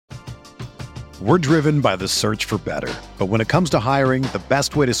We're driven by the search for better. But when it comes to hiring, the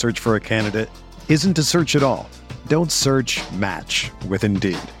best way to search for a candidate isn't to search at all. Don't search, match with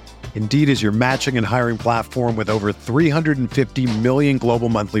Indeed. Indeed is your matching and hiring platform with over 350 million global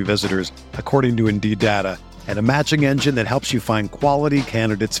monthly visitors, according to Indeed data, and a matching engine that helps you find quality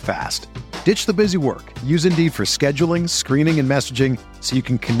candidates fast. Ditch the busy work. Use Indeed for scheduling, screening, and messaging so you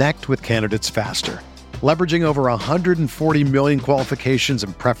can connect with candidates faster. Leveraging over 140 million qualifications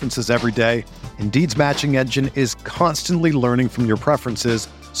and preferences every day, Indeed's matching engine is constantly learning from your preferences,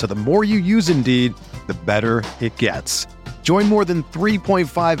 so the more you use Indeed, the better it gets. Join more than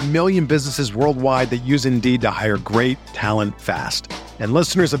 3.5 million businesses worldwide that use Indeed to hire great talent fast. And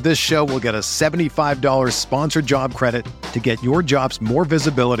listeners of this show will get a $75 sponsored job credit to get your jobs more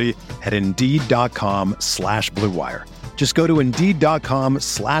visibility at Indeed.com/Blue Wire. Just go to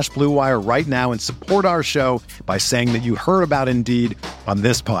Indeed.com/Blue Wire right now and support our show by saying that you heard about Indeed on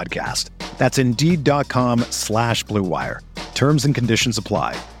this podcast. That's Indeed.com/Blue Wire. Terms and conditions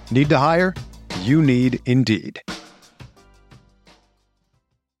apply. Need to hire? You need Indeed.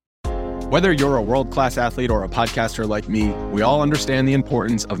 Whether you're a world-class athlete or a podcaster like me, we all understand the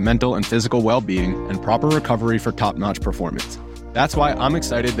importance of mental and physical well-being and proper recovery for top-notch performance. That's why I'm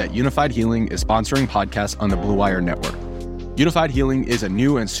excited that Unified Healing is sponsoring podcasts on the Blue Wire Network. Unified Healing is a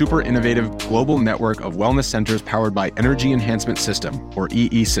new and super innovative global network of wellness centers powered by Energy Enhancement System, or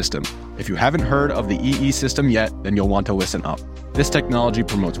EE System. If you haven't heard of the EE System yet, then you'll want to listen up. This technology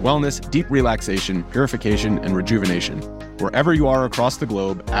promotes wellness, deep relaxation, purification, and rejuvenation. Wherever you are across the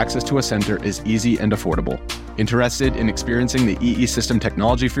globe, access to a center is easy and affordable. Interested in experiencing the EE System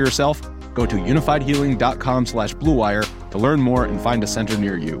technology for yourself? Go to unifiedhealing.com/Blue Wire to learn more and find a center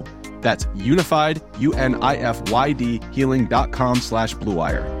near you. That's unified, UNIFYD, healing.com/Blue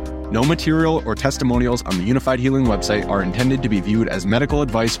Wire. No material or testimonials on the Unified Healing website are intended to be viewed as medical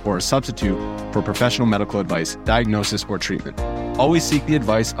advice or a substitute for professional medical advice, diagnosis, or treatment. Always seek the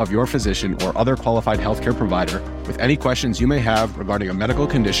advice of your physician or other qualified healthcare provider with any questions you may have regarding a medical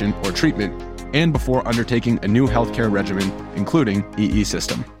condition or treatment and before undertaking a new healthcare regimen, including EE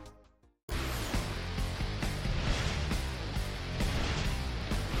System.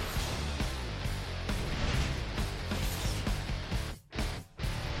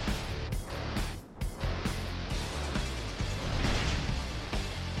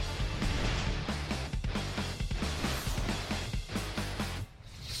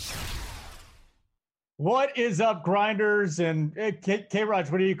 What is up, grinders? And K-Raj,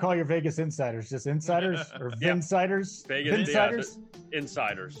 what do you call your Vegas insiders? Just insiders or Vinsiders? Vegas insiders.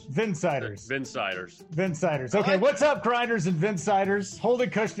 Vinsiders. Okay, what's up, grinders and Vinsiders? Holden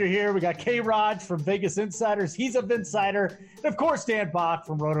Kushner here. We got K-Raj from Vegas Insiders. He's a Vinsider. And, of course, Dan Bach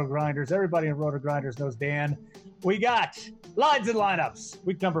from Roto Grinders. Everybody in Roto Grinders knows Dan. We got lines and lineups.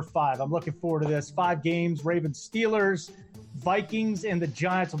 Week number 5. I'm looking forward to this. 5 games, Ravens, Steelers, Vikings, and the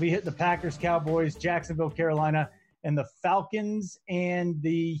Giants will be hitting the Packers, Cowboys, Jacksonville, Carolina, and the Falcons and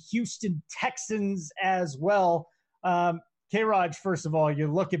the Houston Texans as well. K-Raj, first of all, you're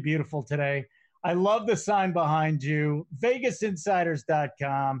looking beautiful today. I love the sign behind you.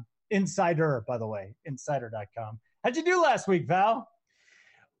 VegasInsiders.com. Insider, by the way. Insider.com. How'd you do last week, Val?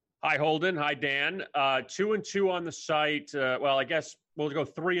 Hi, Holden. Hi, Dan. 2-2 on the site. Well, I guess we'll go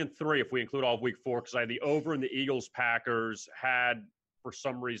 3-3 if we include all of week 4, because I had the over in the Eagles Packers, had for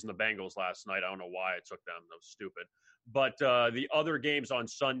some reason the Bengals last night. I don't know why I took them. That was stupid. But the other games on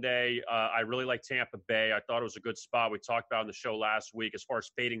Sunday, I really like Tampa Bay. I thought it was a good spot. We talked about in the show last week as far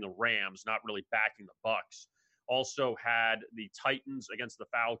as fading the Rams, not really backing the Bucks. Also had the Titans against the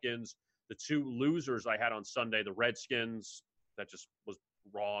Falcons. The 2 losers I had on Sunday, the Redskins, that just was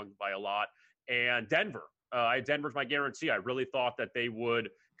wrong by a lot, and Denver. I had Denver's my guarantee. I really thought that they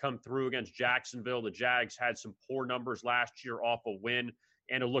would come through against Jacksonville. The Jags had some poor numbers last year off a win,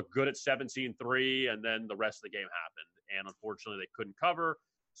 and it looked good at 17-3, and then the rest of the game happened. And unfortunately, they couldn't cover,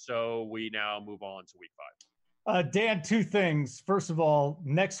 so we now move on to week 5. Dan, 2 things. First of all,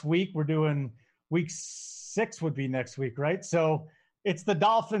 next week we're doing week 6 would be next week, right? So it's the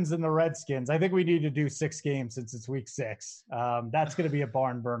Dolphins and the Redskins. I think we need to do 6 games since it's week 6. That's going to be a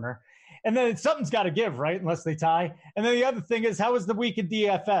barn burner. And then something's got to give, right? Unless they tie. And then the other thing is, how was the week in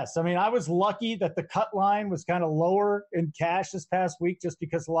DFS? I mean, I was lucky that the cut line was kind of lower in cash this past week just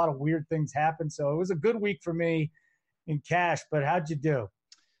because a lot of weird things happened. So it was a good week for me in cash. But how'd you do?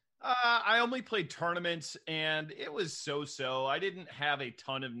 I only played tournaments, and it was so-so. I didn't have a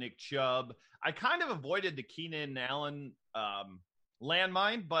ton of Nick Chubb. I kind of avoided the Keenan Allen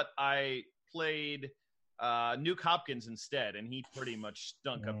landmine, but I played Nuke Hopkins instead, and he pretty much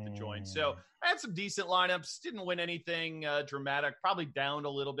stunk up the joint. So I had some decent lineups, didn't win anything dramatic, probably down a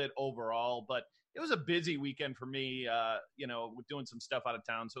little bit overall, but it was a busy weekend for me, with doing some stuff out of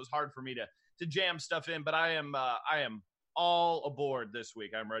town. So it was hard for me to jam stuff in, but I am all aboard this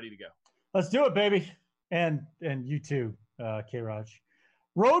week. I'm ready to go. Let's do it, baby. And you too, K-Raj.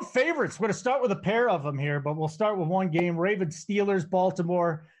 Road favorites. We're going to start with a pair of them here, but we'll start with one game. Ravens, Steelers,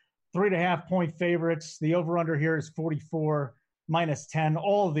 Baltimore, 3.5-point favorites. The over-under here is 44, -10.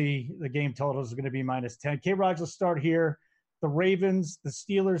 All of the game totals are going to be -10. K-Raj, let's start here. The Ravens, the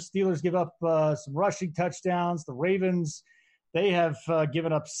Steelers give up some rushing touchdowns. The Ravens, they have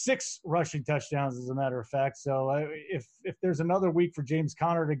given up 6 rushing touchdowns, as a matter of fact. So if there's another week for James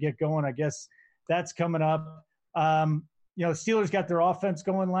Conner to get going, I guess that's coming up. The Steelers got their offense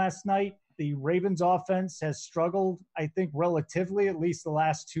going last night. The Ravens offense has struggled, I think, relatively, at least the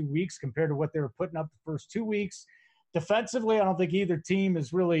last 2 weeks compared to what they were putting up the first 2 weeks. Defensively, I don't think either team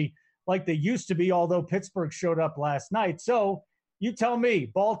is really like they used to be, although Pittsburgh showed up last night. So you tell me,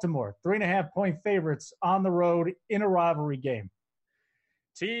 Baltimore, 3.5-point favorites on the road in a rivalry game.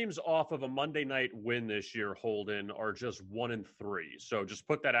 Teams off of a Monday night win this year, Holden, are just 1-3. So just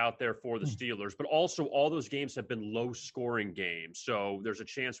put that out there for the Steelers. But also all those games have been low-scoring games. So there's a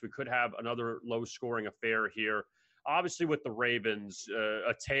chance we could have another low-scoring affair here. Obviously with the Ravens,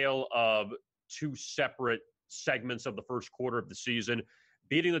 a tale of 2 separate segments of the first quarter of the season,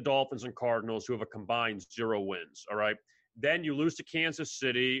 beating the Dolphins and Cardinals, who have a combined 0 wins, all right? Then you lose to Kansas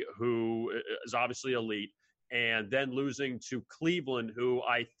City, who is obviously elite, and then losing to Cleveland, who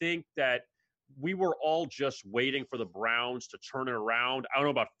I think that we were all just waiting for the Browns to turn it around. I don't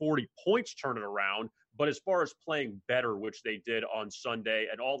know about 40 points turn it around, but as far as playing better, which they did on Sunday,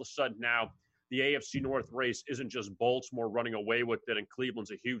 and all of a sudden now the AFC North race isn't just Baltimore running away with it, and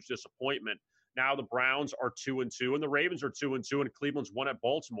Cleveland's a huge disappointment. Now the Browns are 2-2, and the Ravens are 2-2, and Cleveland's won at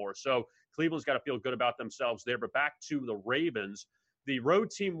Baltimore. So Cleveland's got to feel good about themselves there. But back to the Ravens. The road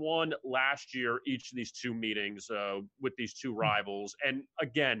team won last year each of these 2 meetings with these 2 rivals. And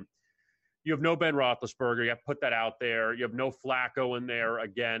again, you have no Ben Roethlisberger. You have to put that out there. You have no Flacco in there.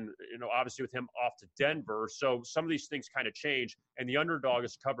 Again, obviously with him off to Denver. So some of these things kind of change. And the underdog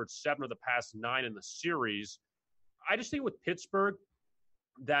has covered 7 of the past 9 in the series. I just think with Pittsburgh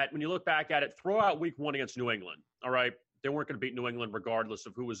that when you look back at it, throw out week 1 against New England. All right. They weren't going to beat New England regardless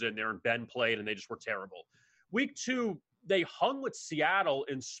of who was in there. And Ben played and they just were terrible. Week 2, they hung with Seattle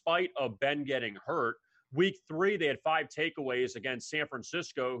in spite of Ben getting hurt. Week 3, they had 5 takeaways against San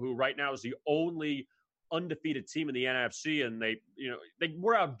Francisco, who right now is the only undefeated team in the NFC. And they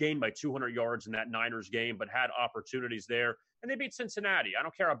were outgained by 200 yards in that Niners game, but had opportunities there. And they beat Cincinnati. I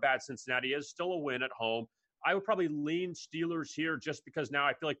don't care how bad Cincinnati is, still a win at home. I would probably lean Steelers here just because now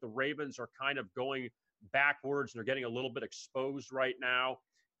I feel like the Ravens are kind of going backwards and they're getting a little bit exposed right now.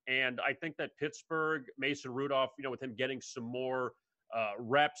 And I think that Pittsburgh, Mason Rudolph, with him getting some more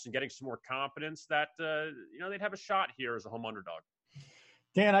reps and getting some more confidence, that, they'd have a shot here as a home underdog.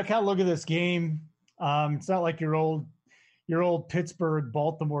 Dan, I kind of look at this game. It's not like your old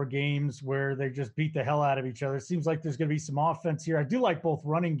Pittsburgh-Baltimore games where they just beat the hell out of each other. It seems like there's going to be some offense here. I do like both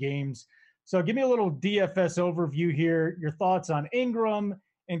running games. So give me a little DFS overview here. Your thoughts on Ingram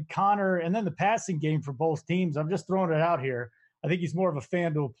and Connor, and then the passing game for both teams. I'm just throwing it out here. I think he's more of a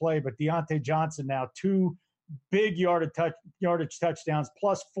FanDuel play, but Deontay Johnson now 2 big yardage touchdowns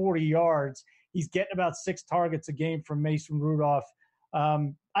plus 40 yards. He's getting about 6 targets a game from Mason Rudolph.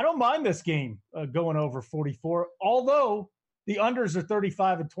 I don't mind this game going over 44, although the unders are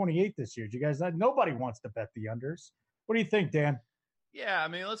 35-28 this year. Do you guys know? Nobody wants to bet the unders. What do you think, Dan? Yeah,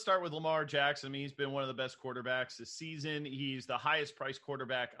 let's start with Lamar Jackson. He's been one of the best quarterbacks this season. He's the highest priced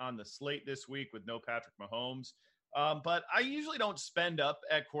quarterback on the slate this week with no Patrick Mahomes. But I usually don't spend up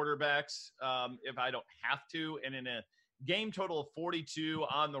at quarterbacks if I don't have to. And in a game total of 42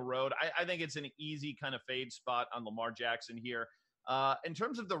 on the road, I think it's an easy kind of fade spot on Lamar Jackson here. In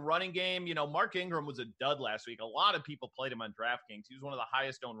terms of the running game, Mark Ingram was a dud last week. A lot of people played him on DraftKings. He was one of the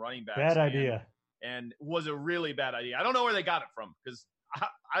highest owned running backs. Bad idea. And was a really bad idea. I don't know where they got it from because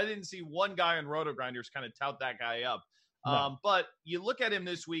I didn't see one guy in Roto Grinders kind of tout that guy up. No. But you look at him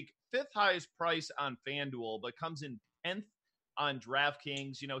this week, 5th highest price on FanDuel, but comes in 10th on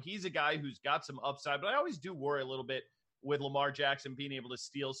DraftKings. He's a guy who's got some upside, but I always do worry a little bit with Lamar Jackson being able to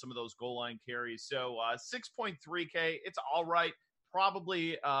steal some of those goal line carries. So 6.3K, it's all right.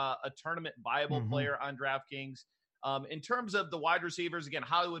 Probably a tournament viable player on DraftKings. In terms of the wide receivers, again,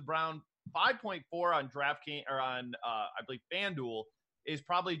 Hollywood Brown, 5.4 on DraftKings or on, I believe, FanDuel is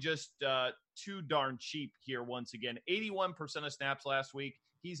probably just too darn cheap here once again. 81% of snaps last week.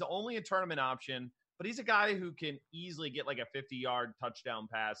 He's only a tournament option, but he's a guy who can easily get like a 50-yard touchdown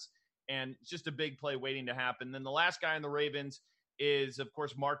pass, and it's just a big play waiting to happen. Then the last guy in the Ravens is, of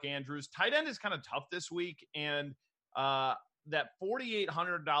course, Mark Andrews. Tight end is kind of tough this week, and that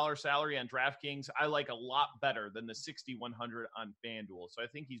 $4,800 salary on DraftKings I like a lot better than the $6,100 on FanDuel. So I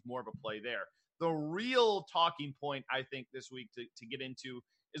think he's more of a play there. The real talking point, I think, this week to get into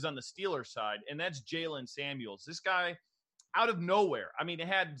is on the Steelers side, and that's Jaylen Samuels. This guy, out of nowhere, I mean, it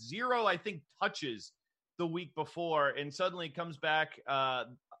had 0, I think, touches the week before, and suddenly comes back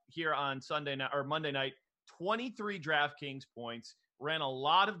here on Sunday night or Monday night, 23 DraftKings points, ran a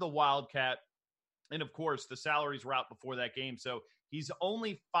lot of the Wildcat, and of course, the salaries were out before that game. So he's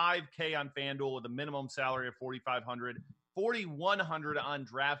only $5K on FanDuel with a minimum salary of $4,500, $4,100 on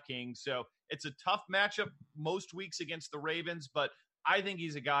DraftKings. So it's a tough matchup most weeks against the Ravens, but I think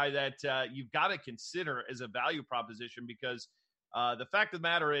he's a guy that you've got to consider as a value proposition because the fact of the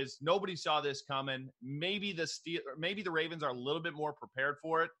matter is nobody saw this coming. Maybe the Ravens are a little bit more prepared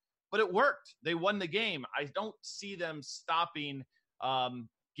for it, but it worked. They won the game. I don't see them stopping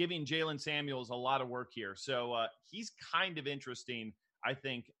giving Jaylen Samuels a lot of work here. So he's kind of interesting, I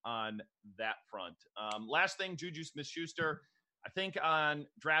think, on that front. Last thing, Juju Smith-Schuster, I think on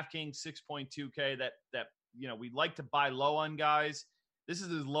DraftKings 6.2K that we'd like to buy low on guys. This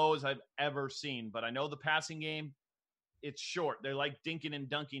is as low as I've ever seen, but I know the passing game, it's short. They're like dinking and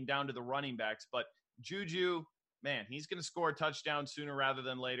dunking down to the running backs, but Juju, man, he's going to score a touchdown sooner rather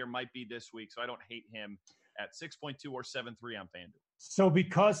than later. Might be this week, so I don't hate him at 6.2 or 7.3 on FanDuel. So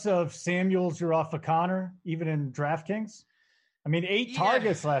because of Samuels, you're off of Connor, even in DraftKings? I mean, 8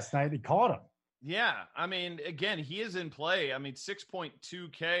 targets last night. He caught him. Yeah. I mean, again, he is in play. I mean,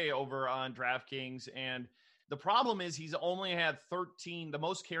 6.2K over on DraftKings. And the problem is he's only had 13. The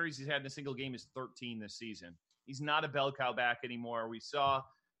most carries he's had in a single game is 13 this season. He's not a bell cow back anymore. We saw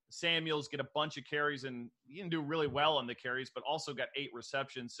Samuels get a bunch of carries, and he didn't do really well on the carries, but also got 8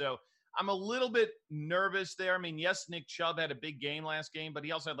 receptions. So I'm a little bit nervous there. I mean, yes, Nick Chubb had a big game last game, but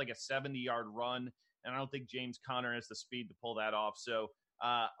he also had like a 70-yard run, and I don't think James Conner has the speed to pull that off. So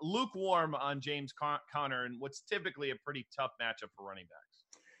lukewarm on James Conner and what's typically a pretty tough matchup for running backs.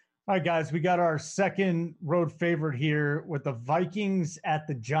 All right, guys, we got our second road favorite here with the Vikings at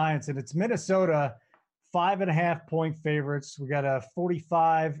the Giants, and it's Minnesota, 5.5-point favorites. We got a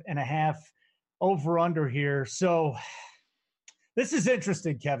 45.5 over-under here. So this is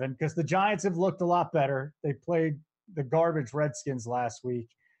interesting, Kevin, because the Giants have looked a lot better. They played the garbage Redskins last week.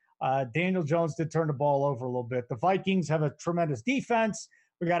 Daniel Jones did turn the ball over a little bit. The Vikings have a tremendous defense.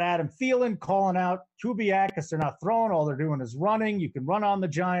 We got Adam Thielen calling out Kubiak because they're not throwing. All they're doing is running. You can run on the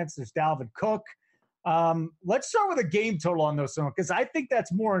Giants. There's Dalvin Cook. Let's start with a game total on those, because I think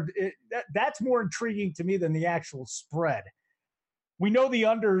that's more intriguing to me than the actual spread. We know the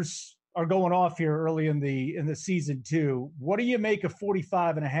unders are going off here early in the season too. What do you make of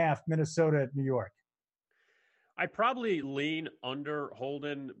 45.5 Minnesota at New York? I probably lean under,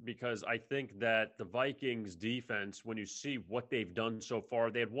 Holden, because I think that the Vikings defense, when you see what they've done so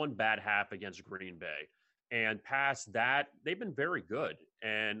far, they had one bad half against Green Bay. And past that, they've been very good.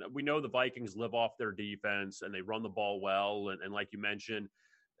 And we know the Vikings live off their defense and they run the ball well. And like you mentioned,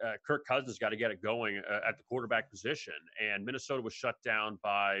 Kirk Cousins got to get it going at the quarterback position. And Minnesota was shut down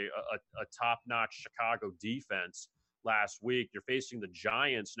by a top-notch Chicago defense last week. You're facing the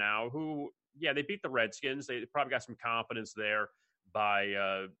Giants now, who, yeah, they beat the Redskins. They probably got some confidence there by,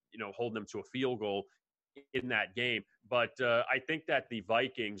 holding them to a field goal in that game. But I think that the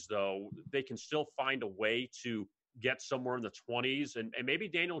Vikings, though, they can still find a way to get somewhere in the 20s. And maybe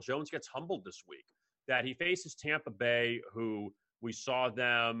Daniel Jones gets humbled this week, that he faces Tampa Bay, who we saw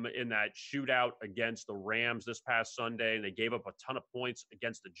them in that shootout against the Rams this past Sunday, and they gave up a ton of points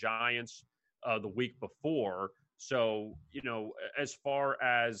against the Giants the week before. So, as far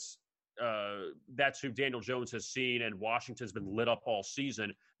as that's who Daniel Jones has seen, and Washington's been lit up all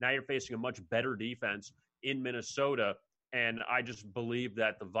season. Now you're facing a much better defense in Minnesota, and I just believe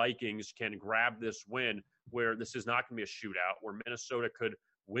that the Vikings can grab this win where this is not going to be a shootout, where Minnesota could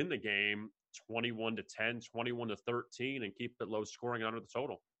win the game 21-10, 21-13, and keep it low scoring under the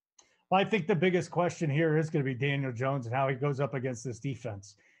total. Well, I think the biggest question here is going to be Daniel Jones and how he goes up against this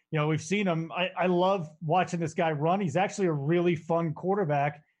defense. We've seen him. I love watching this guy run. He's actually a really fun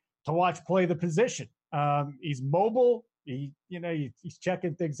quarterback to watch play the position. He's mobile. He's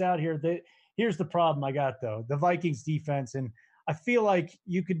checking things out here. Here's the problem I got, though. The Vikings defense, and I feel like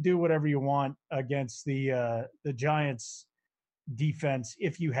you could do whatever you want against the Giants defense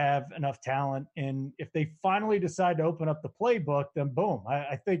if you have enough talent. And if they finally decide to open up the playbook, then boom.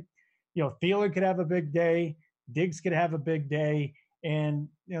 I think, Thielen could have a big day. Diggs could have a big day. And,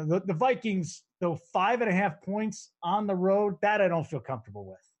 the Vikings, though 5.5 points on the road, that I don't feel comfortable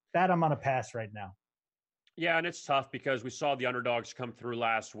with. That I'm on a pass right now. Yeah, and it's tough because we saw the underdogs come through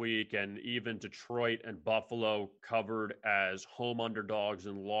last week, and even Detroit and Buffalo covered as home underdogs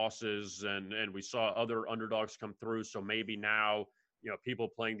and losses, and we saw other underdogs come through. So maybe now, people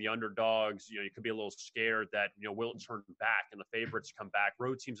playing the underdogs, you could be a little scared that, will it turn back and the favorites come back?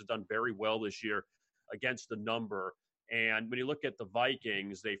 Road teams have done very well this year against the number. And when you look at the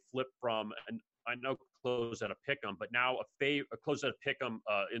Vikings, they flipped from, and I know closed at a pick'em, but now a closed at a pick'em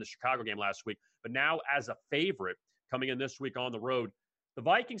in the Chicago game last week. But now as a favorite coming in this week on the road, the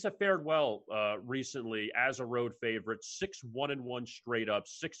Vikings have fared well recently as a road favorite. 6-1-1 straight up,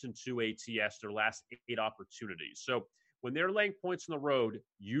 6-2 ATS their last 8 opportunities. So when they're laying points on the road,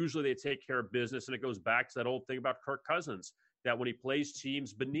 usually they take care of business, and it goes back to that old thing about Kirk Cousins, that when he plays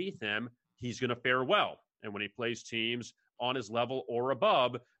teams beneath him, he's going to fare well. And when he plays teams on his level or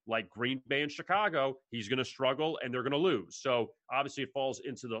above, like Green Bay and Chicago, he's going to struggle and they're going to lose. So obviously it falls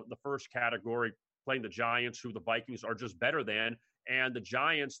into the first category, playing the Giants, who the Vikings are just better than. And the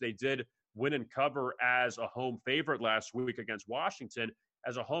Giants, they did win and cover as a home favorite last week against Washington.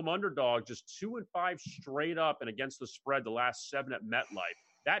 As a home underdog, just 2-5 straight up and against the spread the last 7 at MetLife.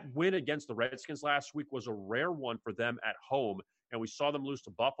 That win against the Redskins last week was a rare one for them at home. And we saw them lose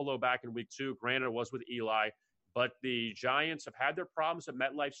to Buffalo back in week 2. Granted, it was with Eli. But the Giants have had their problems at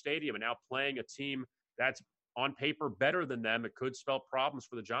MetLife Stadium, and now playing a team that's on paper better than them, it could spell problems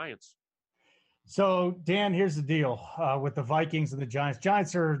for the Giants. So, Dan, here's the deal with the Vikings and the Giants.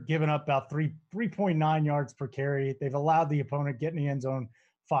 Giants are giving up about 3.9 yards per carry. They've allowed the opponent get in the end zone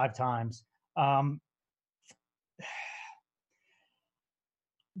 5 times.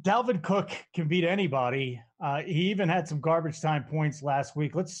 Dalvin Cook can beat anybody. He even had some garbage time points last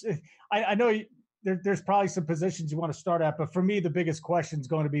week. I know there's probably some positions you want to start at, but for me, the biggest question is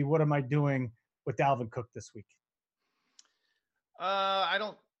going to be, what am I doing with Dalvin Cook this week?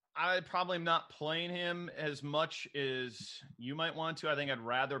 I probably am not playing him as much as you might want to. I think I'd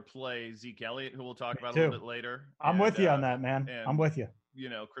rather play Zeke Elliott, who we'll talk about a little bit later. I'm with you on that, man. I'm with you.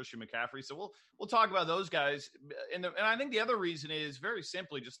 Christian McCaffrey. So we'll talk about those guys. And I think the other reason is very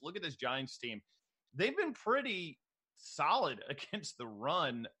simply, just look at this Giants team. They've been pretty solid against the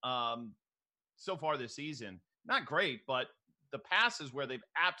run so far this season. Not great, but the passes where they've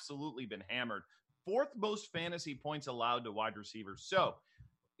absolutely been hammered. 4th most fantasy points allowed to wide receivers. So,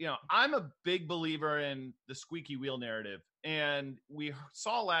 I'm a big believer in the squeaky wheel narrative. And we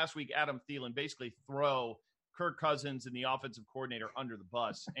saw last week Adam Thielen basically throw Kirk Cousins and the offensive coordinator under the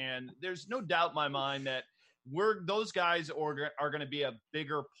bus. And there's no doubt in my mind that those guys are going to be a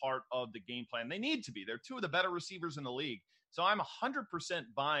bigger part of the game plan. They need to be. They're 2 of the better receivers in the league. So I'm 100%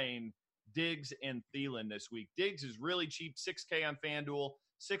 buying Diggs and Thielen this week. Diggs is really cheap, $6K on FanDuel,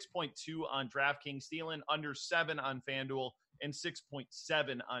 6.2 on DraftKings. Thielen under 7 on FanDuel and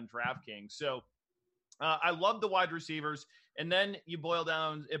 6.7 on DraftKings. So I love the wide receivers. And then it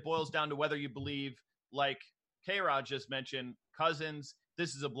boils down to whether you believe, like K-Rod just mentioned, Cousins,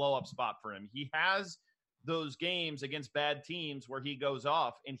 this is a blow-up spot for him. He has those games against bad teams where he goes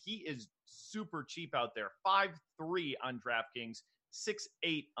off, and he is super cheap out there. 5.3 on DraftKings,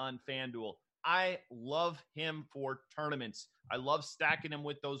 6.8 on FanDuel. I love him for tournaments. I love stacking him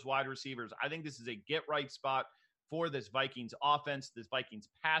with those wide receivers. I think this is a get-right spot for this Vikings offense, this Vikings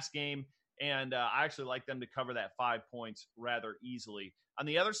pass game, and I actually like them to cover that 5 points rather easily. On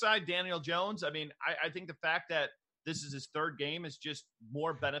the other side, Daniel Jones, I think the fact that this is his 3rd game is just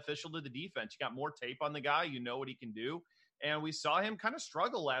more beneficial to the defense. You got more tape on the guy. You know what he can do. And we saw him kind of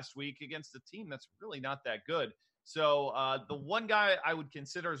struggle last week against a team that's really not that good. So the one guy I would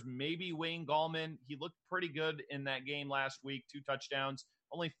consider is maybe Wayne Gallman. He looked pretty good in that game last week, 2 touchdowns,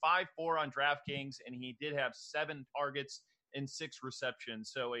 only 5.4 on DraftKings, and he did have 7 targets and 6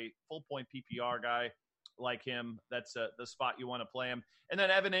 receptions. So a full point PPR guy like him, that's the spot you want to play him. And then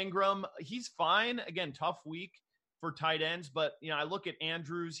Evan Ingram, he's fine. Again, tough week for tight ends, but I look at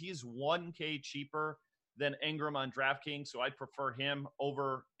Andrews, he's $1K cheaper than Ingram on DraftKings, so I'd prefer him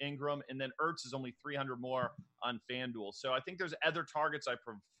over Ingram. And then Ertz is only $300 more on FanDuel. So I think there's other targets I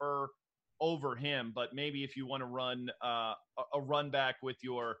prefer over him, but maybe if you want to run a run back with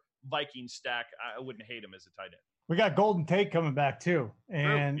your Viking stack, I wouldn't hate him as a tight end. We got Golden Tate coming back too,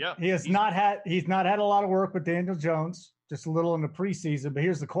 and he's not had a lot of work with Daniel Jones, just a little in the preseason. But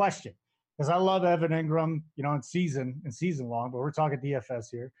here's the question, because I love Evan Ingram, in season long, but we're talking DFS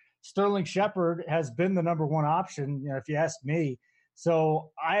here. Sterling Shepard has been the number 1 option, if you ask me. So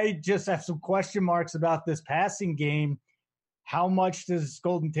I just have some question marks about this passing game. How much does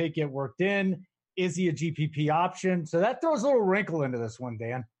Golden Tate get worked in? Is he a GPP option? So that throws a little wrinkle into this one,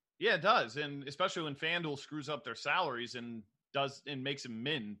 Dan. Yeah, it does. And especially when FanDuel screws up their salaries and makes him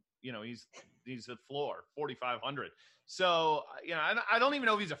min, he's at floor 4,500. So, I don't even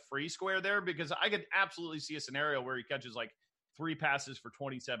know if he's a free square there, because I could absolutely see a scenario where he catches like 3 passes for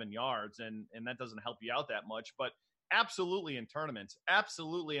 27 yards and that doesn't help you out that much. But absolutely in tournaments,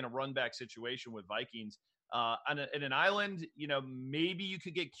 absolutely in a run back situation with Vikings. In an island, maybe you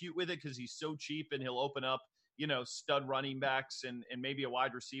could get cute with it because he's so cheap and he'll open up, stud running backs and maybe a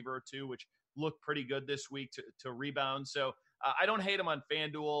wide receiver or two, which looked pretty good this week to rebound. So I don't hate him on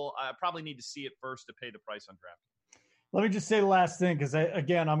FanDuel. I probably need to see it first to pay the price on DraftKings. Let me just say the last thing, because I'm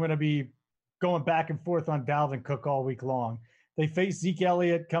going to be going back and forth on Dalvin Cook all week long. They faced Zeke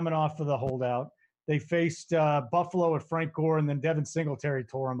Elliott coming off of the holdout. They faced Buffalo at Frank Gore, and then Devin Singletary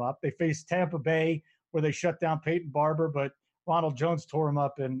tore him up. They faced Tampa Bay, where they shut down Peyton Barber, but Ronald Jones tore him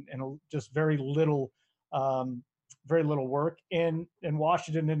up in just very little work. And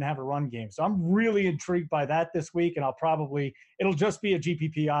Washington didn't have a run game. So I'm really intrigued by that this week, and it'll just be a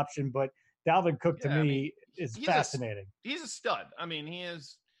GPP option, but Dalvin Cook to me is fascinating. He's a stud. I mean, he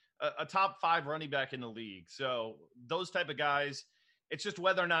is a top 5 running back in the league. So those type of guys, it's just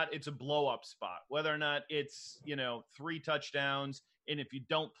whether or not it's a blow up spot, whether or not it's, 3 touchdowns. And if you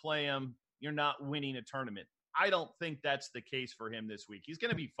don't play him, you're not winning a tournament. I don't think that's the case for him this week. He's going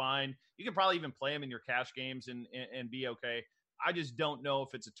to be fine. You can probably even play him in your cash games and be okay. I just don't know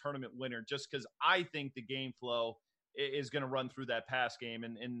if it's a tournament winner, just because I think the game flow is going to run through that pass game.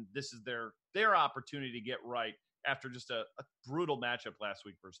 And this is their opportunity to get right after just a brutal matchup last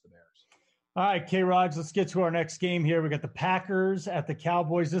week versus the Bears. All right, K-Rods, let's get to our next game here. We got the Packers at the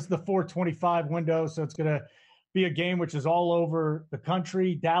Cowboys. This is the 425 window, so it's going to be a game which is all over the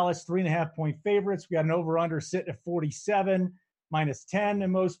country. Dallas, 3.5-point favorites. We got an over-under sitting at 47, -10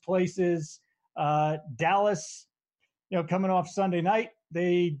 in most places. Dallas, coming off Sunday night,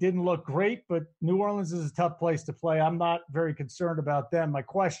 they didn't look great, but New Orleans is a tough place to play. I'm not very concerned about them. My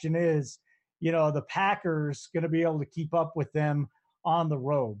question is, the Packers going to be able to keep up with them on the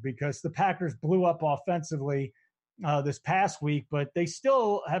road, because the Packers blew up offensively this past week, but they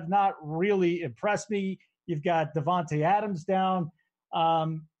still have not really impressed me. You've got Devontae Adams down.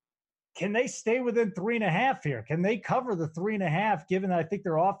 Can they stay within 3.5 here? Can they cover the 3.5, given that I think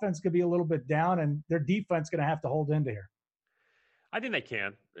their offense could be a little bit down and their defense going to have to hold into here? I think they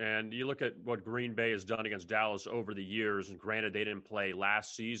can. And you look at what Green Bay has done against Dallas over the years, and granted they didn't play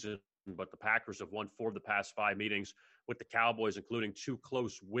last season, but the Packers have won 4 of the past 5 meetings with the Cowboys, including 2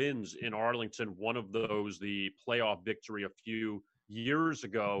 close wins in Arlington. One of those, the playoff victory a few years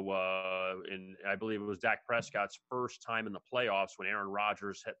ago, and I believe it was Dak Prescott's first time in the playoffs when Aaron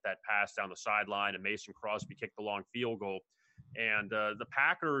Rodgers hit that pass down the sideline and Mason Crosby kicked the long field goal. And the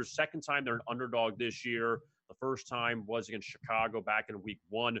Packers, second time they're an underdog this year. The first time was against Chicago back in week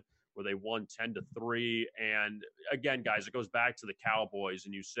 1, where they won 10-3. And again, guys, it goes back to the Cowboys,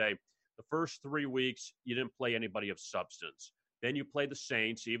 and you say the first 3 weeks you didn't play anybody of substance. Then you played the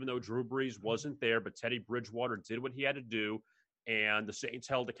Saints, even though Drew Brees wasn't there, but Teddy Bridgewater did what he had to do, and the Saints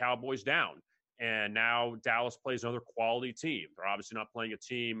held the Cowboys down. And now Dallas plays another quality team. They're obviously not playing a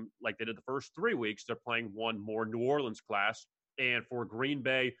team like they did the first 3 weeks. They're playing one more New Orleans class. And for Green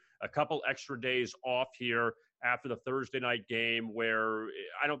Bay, a couple extra days off here after the Thursday night game, where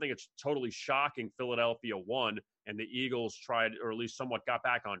I don't think it's totally shocking Philadelphia won and the Eagles tried, or at least somewhat got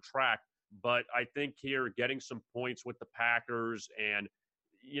back on track. But I think here getting some points with the Packers, and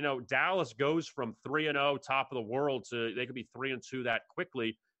Dallas goes from 3-0 top of the world to they could be 3-2 that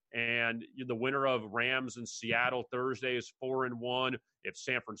quickly. And the winner of Rams and Seattle Thursday is 4-1. If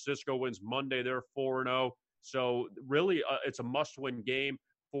San Francisco wins Monday, they're 4-0. So really, it's a must-win game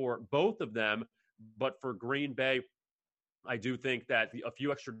for both of them. But for Green Bay, I do think that a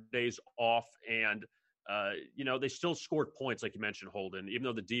few extra days off, and they still scored points, like you mentioned, Holden. Even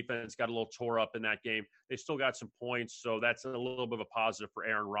though the defense got a little tore up in that game, they still got some points. So that's a little bit of a positive for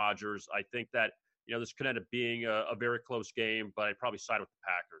Aaron Rodgers. I think that this could end up being a very close game, but I'd probably side with the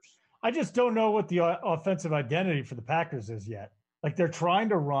Packers. I just don't know what the offensive identity for the Packers is yet. Like, they're trying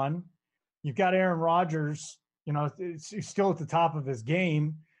to run. You've got Aaron Rodgers, he's still at the top of his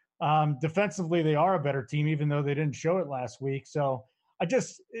game. Defensively, they are a better team, even though they didn't show it last week. So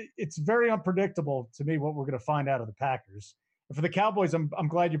it's very unpredictable to me what we're going to find out of the Packers. And for the Cowboys, I'm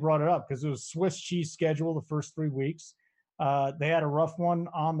glad you brought it up, because it was Swiss cheese schedule the first 3 weeks. They had a rough one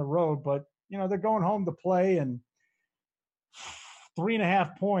on the road, but they're going home to play, and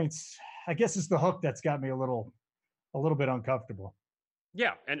 3.5 points, I guess, is the hook that's got me a little bit uncomfortable.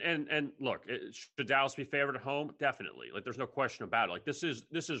 Yeah, and look, should Dallas be favored at home? Definitely. Like, there's no question about it. Like, this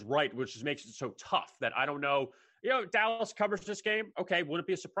is right, which just makes it so tough that I don't know. Dallas covers this game. Okay, wouldn't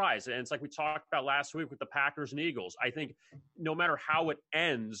be a surprise. And it's like we talked about last week with the Packers and Eagles. I think no matter how it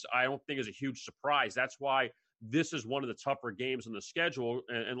ends, I don't think is a huge surprise. That's why this is one of the tougher games on the schedule.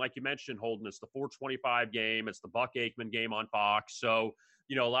 And like you mentioned, Holden, it's the 425 game. It's the Buck Aikman game on Fox. So,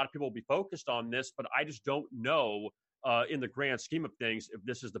 a lot of people will be focused on this, but I just don't know in the grand scheme of things if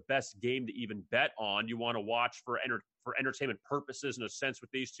this is the best game to even bet on. You want to watch for entertainment purposes in a sense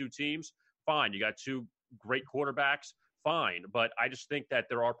with these two teams. Fine. You got two great quarterbacks. Fine. But I just think that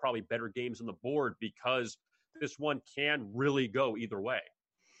there are probably better games on the board because this one can really go either way.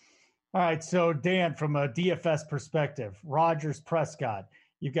 All right, so Dan, from a DFS perspective, Rodgers, Prescott,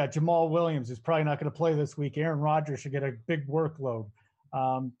 you've got Jamal Williams, who's probably not going to play this week. Aaron Rodgers should get a big workload.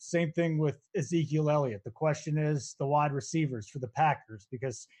 Same thing with Ezekiel Elliott. The question is the wide receivers for the Packers,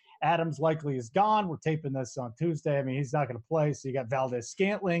 because Adams likely is gone. We're taping this on Tuesday. I mean, he's not going to play. So you got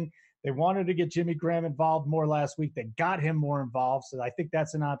Valdez-Scantling. They wanted to get Jimmy Graham involved more last week. They got him more involved. So I think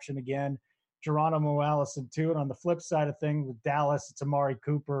that's an option again. Geronimo Allison too. And on the flip side of things with Dallas, it's Amari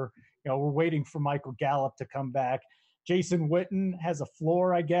Cooper. We're waiting for Michael Gallup to come back. Jason Witten has a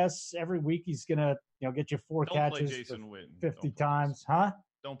floor, I guess. Every week he's going to, get you 4 catches 50 times. Huh?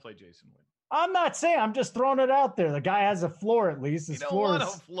 Don't play Jason Witten. I'm not saying. I'm just throwing it out there. The guy has a floor at least. His floor want a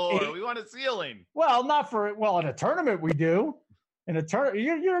floor. 8. We want a ceiling. Well, in a tournament we do. In a tournament,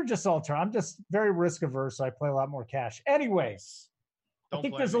 you're just alternative. I'm just very risk averse. So I play a lot more cash. Anyways, I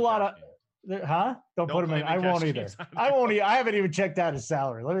think there's a lot of. Huh? Don't put him in. I won't either. I won't. I haven't even checked out his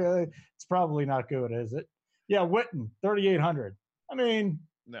salary. It's probably not good, is it? Yeah, Witten, 3,800. I mean,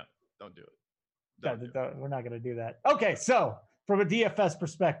 no, don't do it. We're not going to do that. Okay, so from a DFS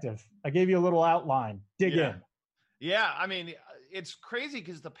perspective, I gave you a little outline. Dig in. Yeah, I mean, it's crazy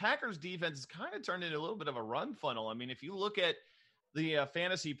because the Packers defense has kind of turned into a little bit of a run funnel. I mean, if you look at the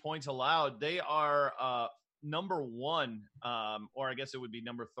fantasy points allowed, they are number 1, or I guess it would be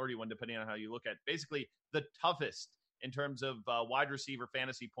number 31, depending on how you look at it. Basically the toughest in terms of wide receiver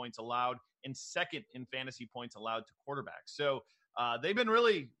fantasy points allowed, and second in fantasy points allowed to quarterbacks. So they've been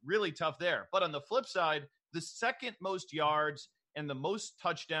really, really tough there. But on the flip side, the second most yards and the most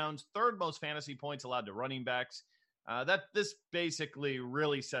touchdowns, third most fantasy points allowed to running backs. This basically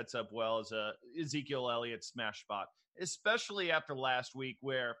really sets up well as a Ezekiel Elliott smash spot, especially after last week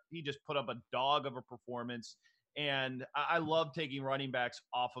where he just put up a dog of a performance. And I love taking running backs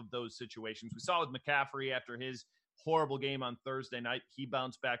off of those situations. We saw with McCaffrey after his horrible game on Thursday night. He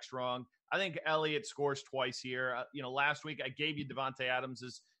bounced back strong. I think Elliott scores twice here. Last week I gave you Davante Adams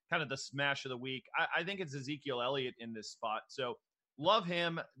as kind of the smash of the week. I think it's Ezekiel Elliott in this spot. So love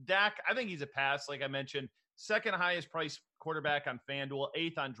him. Dak, I think he's a pass. Like I mentioned, second highest price quarterback on FanDuel,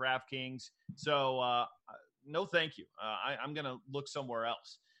 8th on DraftKings. So no, thank you. I'm going to look somewhere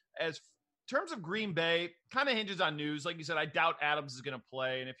else. As terms of Green Bay, kind of hinges on news. Like you said, I doubt Adams is going to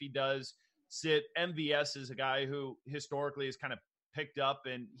play. And if he does sit, MVS is a guy who historically is kind of picked up,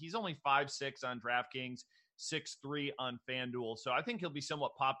 and he's only 5'6" on DraftKings, 6'3" on FanDuel. So I think he'll be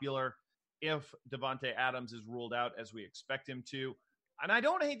somewhat popular if Davante Adams is ruled out, as we expect him to. And I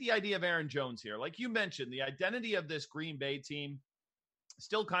don't hate the idea of Aaron Jones here. Like you mentioned, the identity of this Green Bay team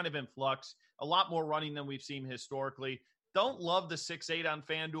still kind of in flux. A lot more running than we've seen historically. Don't love the 6'8" on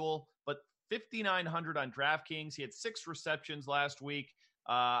FanDuel, but 5,900 on DraftKings. He had 6 receptions last week.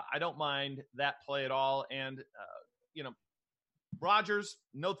 I don't mind that play at all. And, Rodgers,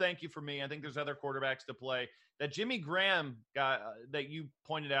 no thank you for me. I think there's other quarterbacks to play. That Jimmy Graham guy that you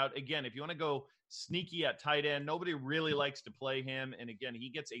pointed out, again, if you want to go sneaky at tight end, nobody really likes to play him. And again, he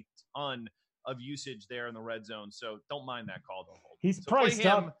gets a ton of usage there in the red zone. So don't mind that call, though. He's priced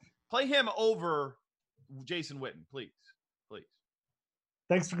up. Play him over Jason Witten, please.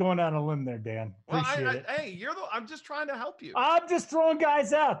 Thanks for going on a limb there, Dan. Appreciate it. Hey, I'm just trying to help you. I'm just throwing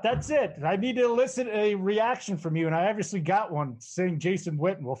guys out. That's it. I need to elicit a reaction from you, and I obviously got one saying Jason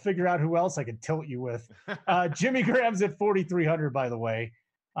Witten. We'll figure out who else I can tilt you with. Jimmy Graham's at 4,300, by the way.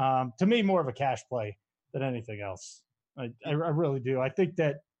 To me, more of a cash play than anything else. I really do. I think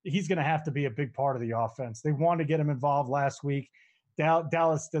that he's going to have to be a big part of the offense. They wanted to get him involved last week.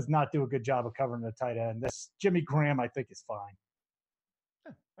 Dallas does not do a good job of covering the tight end. This Jimmy Graham, I think, is fine.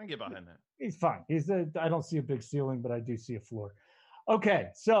 I can get behind that. He's fine. I don't see a big ceiling, but I do see a floor. Okay,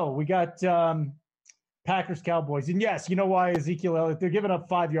 so we got Packers, Cowboys. And yes, you know why Ezekiel Elliott, they're giving up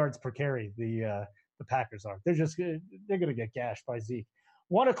 5 yards per carry, the Packers are. They're going to get gashed by Zeke.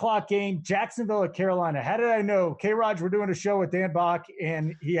 1:00 game, Jacksonville at Carolina. How did I know? K-Raj, we're doing a show with Dan Bach,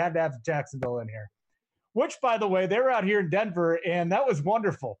 and he had to have Jacksonville in here. which, by the way, they were out here in Denver, and that was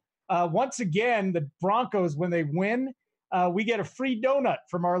wonderful. Once again, the Broncos, when they win, we get a free donut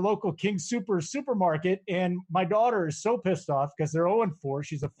from our local King supermarket. And my daughter is so pissed off because they're 0-4.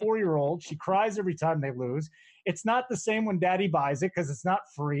 She's a 4-year-old. She cries every time they lose. It's not the same when daddy buys it because it's not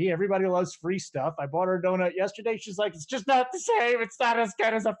free. Everybody loves free stuff. I bought her a donut yesterday. She's like, it's just not the same. It's not as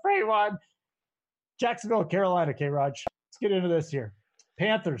good as a free one. Jacksonville, Carolina, K-Raj. Let's get into this here.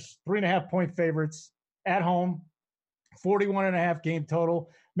 Panthers, 3.5-point favorites at home, 41.5 game total.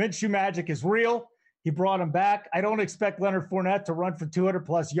 Minshew magic is real. He brought him back. I don't expect Leonard Fournette to run for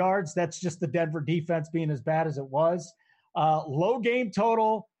 200-plus yards. That's just the Denver defense being as bad as it was. Low game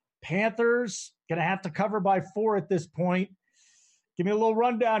total. Panthers going to have to cover by 4 at this point. Give me a little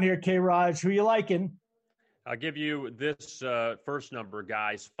rundown here, K-Raj. Who you liking? I'll give you this first number,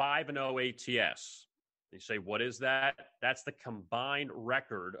 guys. 5-0 ATS. You say, what is that? That's the combined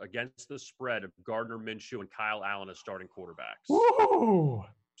record against the spread of Gardner Minshew and Kyle Allen as starting quarterbacks. Woo!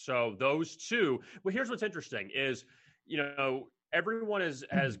 So those two. Well, here's what's interesting is, everyone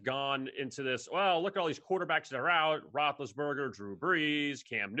has gone into this. Well, look at all these quarterbacks that are out: Roethlisberger, Drew Brees,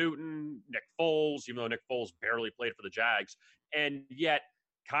 Cam Newton, Nick Foles. Even though Nick Foles barely played for the Jags, and yet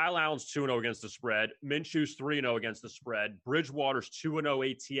Kyle Allen's 2-0 against the spread. Minshew's 3-0 against the spread. Bridgewater's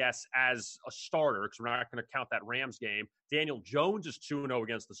 2-0 ATS as a starter because we're not going to count that Rams game. Daniel Jones is 2-0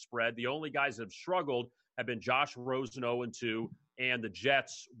 against the spread. The only guys that have struggled have been Josh Rosen 0-2 and the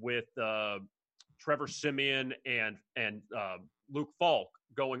Jets with Trevor Siemian and Luke Falk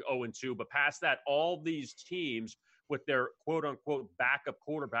going 0-2. But past that, all these teams with their quote-unquote backup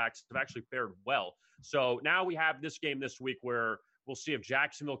quarterbacks have actually fared well. So now we have this game this week where we'll see if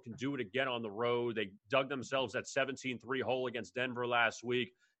Jacksonville can do it again on the road. They dug themselves that 17-3 hole against Denver last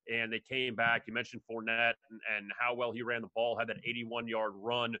week, and they came back. You mentioned Fournette and how well he ran the ball, had that 81-yard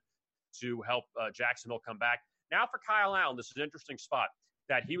run to help Jacksonville come back. Now for Kyle Allen, this is an interesting spot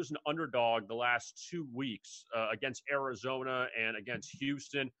that he was an underdog the last 2 weeks against Arizona and against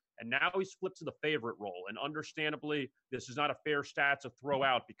Houston. And now he's flipped to the favorite role. And understandably, this is not a fair stat to throw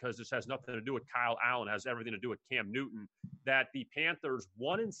out because this has nothing to do with Kyle Allen. It has everything to do with Cam Newton. That the Panthers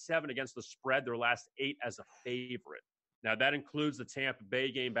 1-7 against the spread, their last 8 as a favorite. Now, that includes the Tampa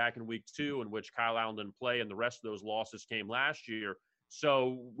Bay game back in week 2 in which Kyle Allen didn't play, and the rest of those losses came last year.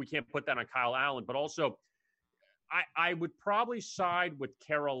 So we can't put that on Kyle Allen. But also, I would probably side with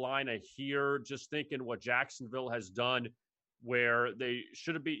Carolina here, just thinking what Jacksonville has done, where they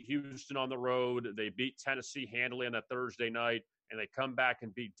should have beat Houston on the road. They beat Tennessee handily on that Thursday night, and they come back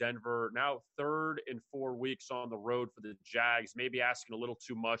and beat Denver. Now 3rd in 4 weeks on the road for the Jags, maybe asking a little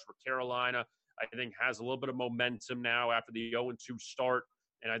too much for Carolina. I think has a little bit of momentum now after the 0-2 start,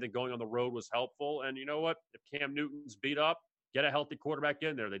 and I think going on the road was helpful. And you know what? If Cam Newton's beat up, get a healthy quarterback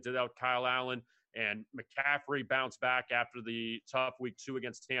in there. They did that with Kyle Allen, and McCaffrey bounced back after the tough week 2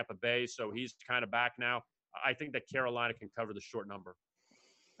 against Tampa Bay, so he's kind of back now. I think that Carolina can cover the short number.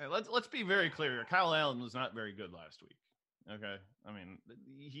 Hey, let's be very clear here. Kyle Allen was not very good last week. Okay, I mean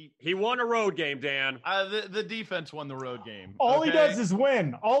he won a road game, Dan. The defense won the road game. All he does is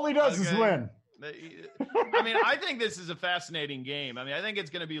win. All he does is win. I mean, I think this is a fascinating game. I mean, I think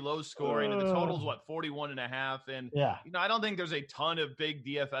it's going to be low scoring, and the total's 41.5. And yeah, I don't think there's a ton of big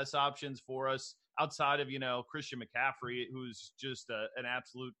DFS options for us outside of Christian McCaffrey, who's just an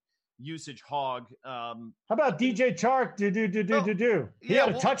absolute usage hog. How about DJ Chark? He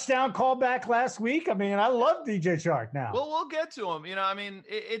had a touchdown call back last week. I mean, I love DJ Chark now. Well, we'll get to him. I mean,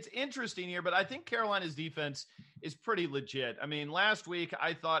 it's interesting here, but I think Carolina's defense is pretty legit. I mean, last week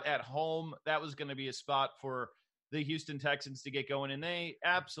I thought at home that was going to be a spot for the Houston Texans to get going, and they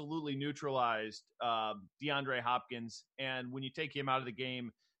absolutely neutralized DeAndre Hopkins. And when you take him out of the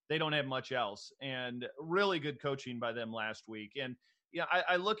game, they don't have much else. And really good coaching by them last week. And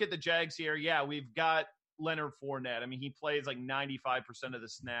I look at the Jags here. Yeah, we've got Leonard Fournette. I mean, he plays like 95% of the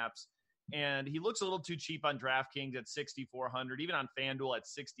snaps, and he looks a little too cheap on DraftKings at 6,400, even on FanDuel at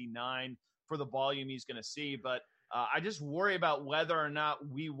 69 for the volume he's going to see. But I just worry about whether or not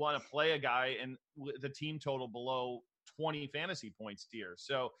we want to play a guy and the team total below 20 fantasy points here.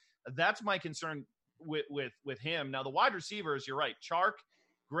 So that's my concern with him. Now, the wide receivers, you're right. Chark,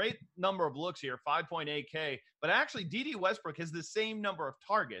 great number of looks here, 5.8K. But actually, Dede Westbrook has the same number of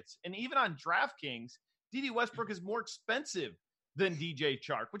targets. And even on DraftKings, Dede Westbrook is more expensive than DJ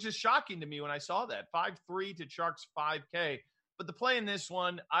Chark, which is shocking to me when I saw that. 5.3 to Chark's 5K. But the play in this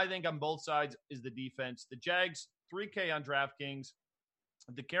one, I think on both sides, is the defense. The Jags, 3K on DraftKings.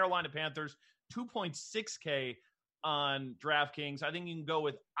 The Carolina Panthers, 2.6K on DraftKings. I think you can go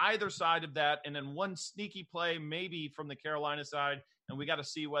with either side of that. And then one sneaky play maybe from the Carolina side. And we got to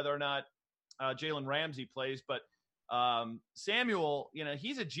see whether or not Jalen Ramsey plays. But Samuel,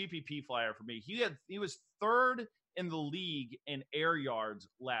 he's a GPP flyer for me. He was third in the league in air yards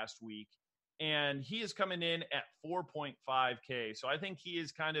last week, and he is coming in at 4.5K. So I think he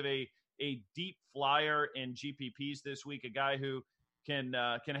is kind of a deep flyer in GPPs this week, a guy who can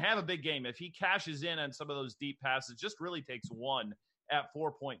have a big game. If he cashes in on some of those deep passes, just really takes one at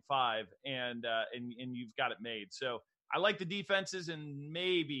 4.5, and you've got it made. So I like the defenses and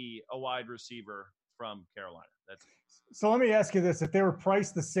maybe a wide receiver from Carolina. That's it. So let me ask you this: if they were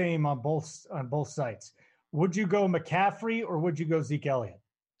priced the same on both sites, would you go McCaffrey or would you go Zeke Elliott?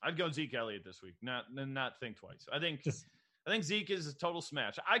 I'd go Zeke Elliott this week. Not think twice. I think Zeke is a total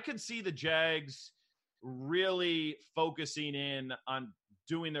smash. I could see the Jags really focusing in on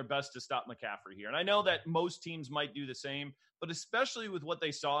doing their best to stop McCaffrey here. And I know that most teams might do the same, but especially with what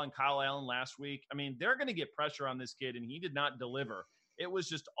they saw in Kyle Allen last week, I mean, they're going to get pressure on this kid, and he did not deliver. It was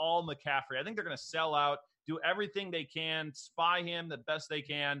just all McCaffrey. I think they're going to sell out, do everything they can, spy him the best they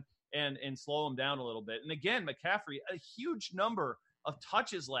can, and slow him down a little bit. And again, McCaffrey, a huge number of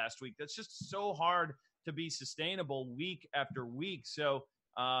touches last week. That's just so hard to be sustainable week after week. So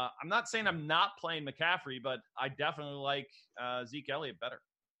I'm not saying I'm not playing McCaffrey, but I definitely like Zeke Elliott better.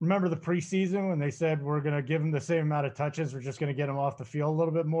 Remember the preseason when they said we're going to give him the same amount of touches, we're just going to get him off the field a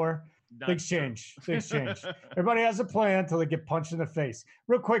little bit more? Things change. Everybody has a plan until they get punched in the face.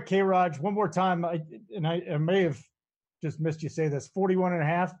 Real quick, K-Raj, one more time, I may have just missed you say this,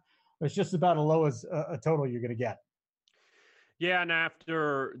 41.5. It's just about as low as a total you're going to get. Yeah, and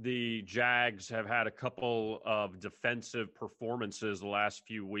after the Jags have had a couple of defensive performances the last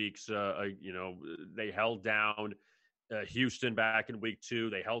few weeks, they held down Houston back in week 2.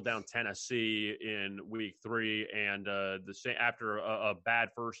 They held down Tennessee in week 3, and after a bad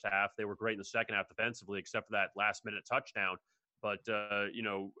first half, they were great in the second half defensively, except for that last-minute touchdown. But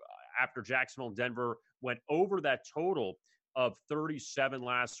after Jacksonville and Denver went over that total of 37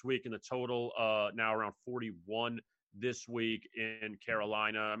 last week, and the total now around 41 this week in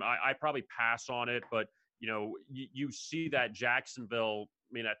Carolina, I probably pass on it, but you see that Jacksonville,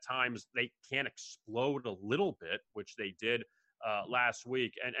 I mean, at times they can explode a little bit, which they did last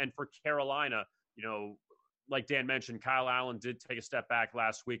week. And for Carolina, like Dan mentioned, Kyle Allen did take a step back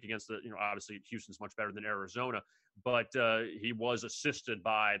last week against obviously Houston's much better than Arizona, but he was assisted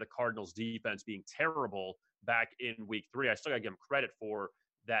by the Cardinals defense being terrible back in week 3. I still got to give him credit for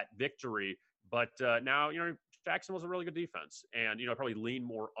that victory, but now, Jacksonville's a really good defense, and probably lean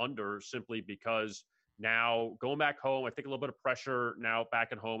more under simply because now going back home, I think a little bit of pressure now back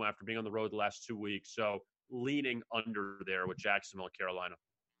at home after being on the road the last 2 weeks. So leaning under there with Jacksonville and Carolina.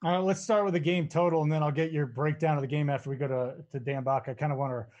 All right, let's start with the game total, and then I'll get your breakdown of the game after we go to Dan Bach. I kind of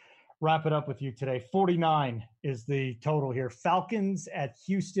want to wrap it up with you today. 49 is the total here. Falcons at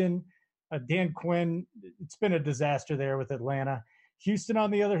Houston. Dan Quinn, it's been a disaster there with Atlanta. Houston, on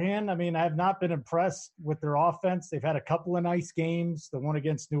the other hand, I mean, I have not been impressed with their offense. They've had a couple of nice games, the one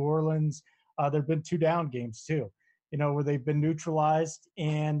against New Orleans. There have been 2 down games too, where they've been neutralized,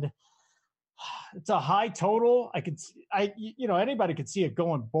 and it's a high total. Anybody could see it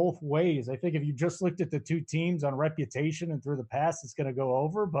going both ways. I think if you just looked at the 2 teams on reputation and through the pass, it's going to go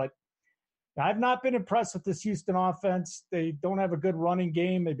over, but I've not been impressed with this Houston offense. They don't have a good running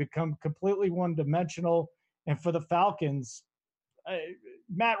game. They become completely one-dimensional. And for the Falcons,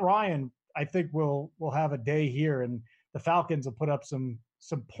 Matt Ryan, I think will have a day here, and the Falcons will put up some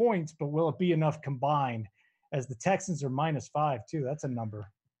points, but will it be enough combined? As the Texans are -5 too. That's a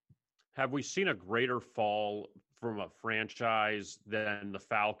number. Have we seen a greater fall from a franchise than the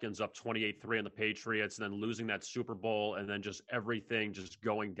Falcons up 28-3 on the Patriots, and then losing that Super Bowl, and then just everything just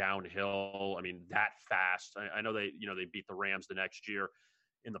going downhill? I mean, that fast. I know they beat the Rams the next year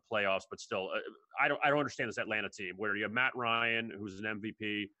in the playoffs, but still, I don't understand this Atlanta team where you have Matt Ryan, who's an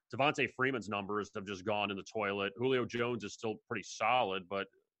MVP. Devontae Freeman's numbers have just gone in the toilet. Julio Jones is still pretty solid, but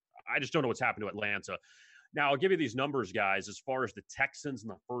I just don't know what's happened to Atlanta. Now, I'll give you these numbers, guys. As far as the Texans in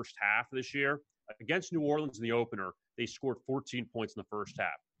the first half of this year, against New Orleans in the opener, they scored 14 points in the first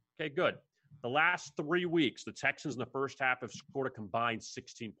half. Okay, good. The last 3 weeks, the Texans in the first half have scored a combined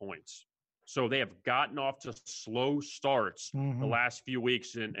 16 points. So they have gotten off to slow starts the last few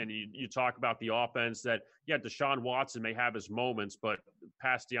weeks. And you talk about the offense that, Deshaun Watson may have his moments, but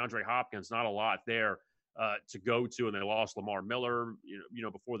past DeAndre Hopkins, not a lot there to go to. And they lost Lamar Miller,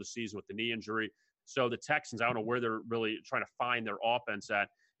 before the season with the knee injury. So the Texans, I don't know where they're really trying to find their offense at.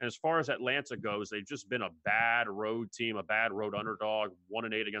 And as far as Atlanta goes, they've just been a bad road team, a bad road underdog,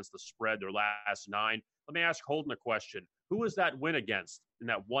 1-8 against the spread their last 9. Let me ask Holden a question. Who was that win against in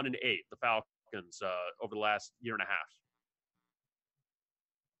that 1-8, the Falcons, over the last year and a half?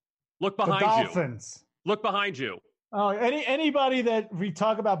 Look behind the you. Dolphins. Look behind you. Oh, anybody that we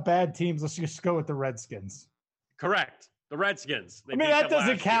talk about bad teams, let's just go with the Redskins. Correct. The Redskins. That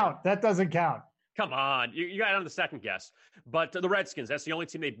doesn't count. That doesn't count. Come on. You got it on the second guess. But the Redskins, that's the only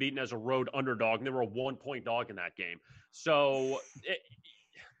team they've beaten as a road underdog, and they were a 1-point dog in that game. So,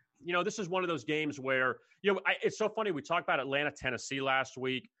 this is one of those games where, it's so funny. We talked about Atlanta, Tennessee last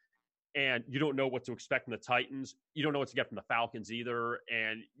week, and you don't know what to expect from the Titans. You don't know what to get from the Falcons either.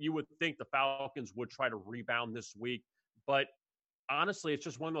 And you would think the Falcons would try to rebound this week. But honestly, it's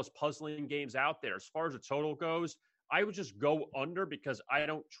just one of those puzzling games out there. As far as the total goes, I would just go under because I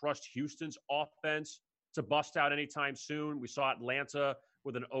don't trust Houston's offense to bust out anytime soon. We saw Atlanta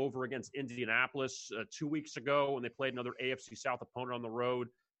with an over against Indianapolis 2 weeks ago when they played another AFC South opponent on the road.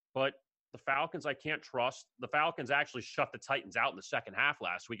 But the Falcons, I can't trust. The Falcons actually shut the Titans out in the second half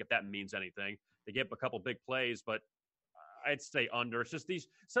last week, if that means anything. They gave up a couple big plays, but I'd stay under. It's just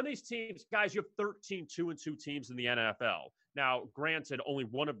some of these teams, guys, you have 13 2-2 teams in the NFL. Now, granted, only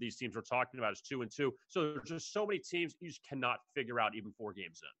one of these teams we're talking about is 2-2. So there's just so many teams you just cannot figure out even 4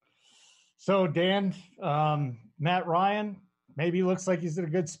 games in. So, Dan, Matt Ryan, maybe looks like he's in a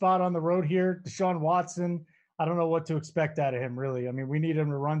good spot on the road here. Deshaun Watson, I don't know what to expect out of him, really. I mean, we need him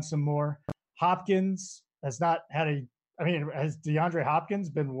to run some more. Hopkins has not had has DeAndre Hopkins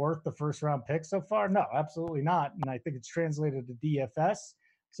been worth the first-round pick so far? No, absolutely not. And I think it's translated to DFS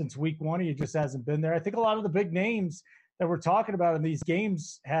since week 1. He just hasn't been there. I think a lot of the big names that we're talking about in these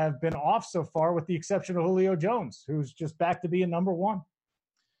games have been off so far, with the exception of Julio Jones, who's just back to being number 1.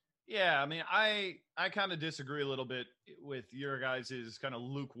 Yeah, I mean, I kind of disagree a little bit with your guys' kind of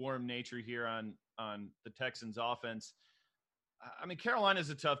lukewarm nature here on the Texans offense. I mean, Carolina's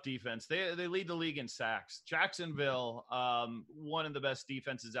a tough defense. They lead the league in sacks. Jacksonville, one of the best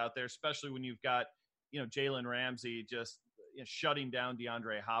defenses out there, especially when you've got, Jalen Ramsey just shutting down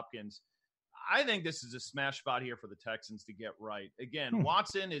DeAndre Hopkins. I think this is a smash spot here for the Texans to get right. Again,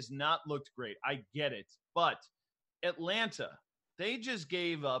 Watson has not looked great. I get it. But Atlanta, they just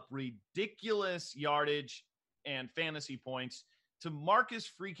gave up ridiculous yardage and fantasy points to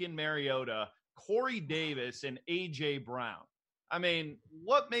Marcus freaking Mariota, Corey Davis, and A.J. Brown. I mean,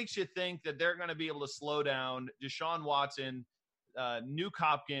 what makes you think that they're going to be able to slow down Deshaun Watson, Nuke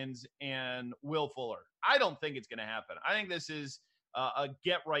Hopkins, and Will Fuller? I don't think it's going to happen. I think this is a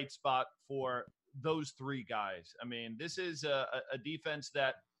get-right spot for those 3 guys. I mean, this is a defense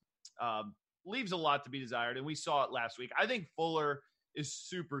that leaves a lot to be desired, and we saw it last week. I think Fuller is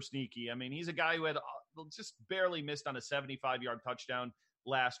super sneaky. I mean, he's a guy who had just barely missed on a 75-yard touchdown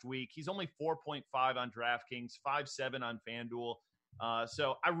last week. He's only 4.5 on DraftKings, 5.7 on FanDuel.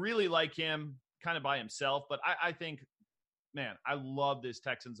 So I really like him kind of by himself, but I think, man, I love this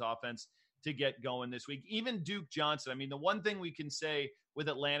Texans offense to get going this week. Even Duke Johnson. I mean, the one thing we can say with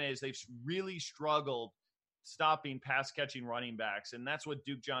Atlanta is they've really struggled stopping pass-catching running backs, and that's what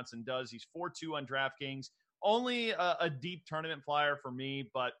Duke Johnson does. He's 4.2 on DraftKings. Only a deep tournament flyer for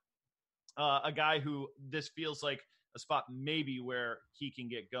me, but a guy who this feels like a spot maybe where he can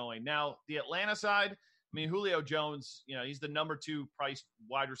get going. Now, the Atlanta side, I mean, Julio Jones, he's the number 2 priced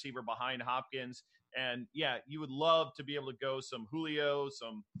wide receiver behind Hopkins. And, yeah, you would love to be able to go some Julio,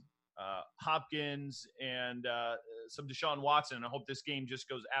 some Hopkins, and some Deshaun Watson. I hope this game just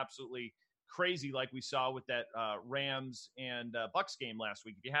goes absolutely crazy like we saw with that Rams and Bucs game last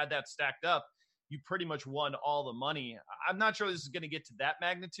week. If you had that stacked up, you pretty much won all the money. I'm not sure this is going to get to that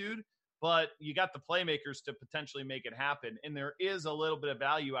magnitude, but you got the playmakers to potentially make it happen. And there is a little bit of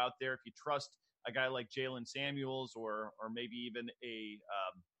value out there if you trust a guy like Jalen Samuels or maybe even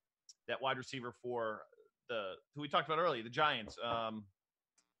that wide receiver for who we talked about earlier, the Giants.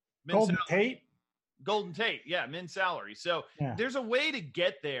 Golden Tate, yeah, min salary. So there's a way to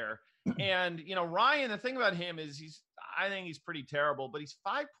get there. And, Ryan, the thing about him is I think he's pretty terrible, but he's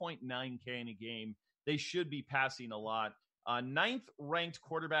 5.9K in a game. They should be passing a lot. 9th ranked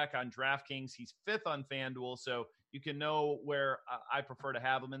quarterback on DraftKings. He's 5th on FanDuel, so you can know where I prefer to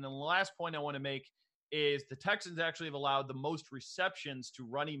have him. And then the last point I want to make is the Texans actually have allowed the most receptions to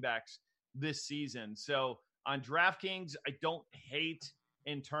running backs this season. So on DraftKings, I don't hate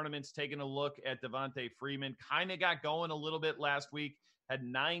in tournaments taking a look at Devontae Freeman. Kind of got going a little bit last week, had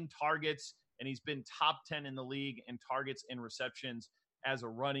 9 targets, and he's been top 10 in the league in targets and receptions as a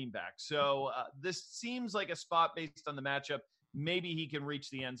running back. So this seems like a spot based on the matchup. Maybe he can reach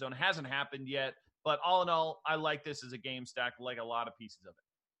the end zone. Hasn't happened yet, but all in all, I like this as a game stack, like a lot of pieces of it.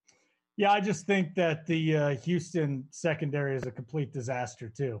 Yeah, I just think that the Houston secondary is a complete disaster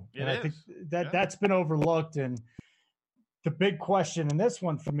too. I think that's been overlooked. And the big question in this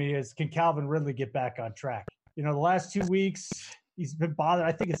one for me is, can Calvin Ridley get back on track? The last 2 weeks, He's been bothered.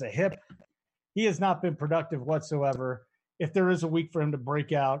 I think it's a hip. He has not been productive whatsoever. If there is a week for him to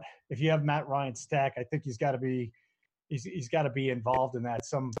break out, if you have Matt Ryan stack, I think he's got to be involved in that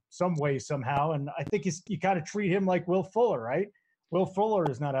some way somehow. And I think you kind of treat him like Will Fuller, right? Will Fuller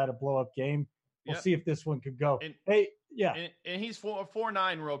has not had a blow up game. We'll see if this one could go. And he's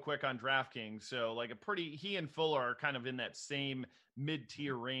 4.9 real quick on DraftKings. So like he and Fuller are kind of in that same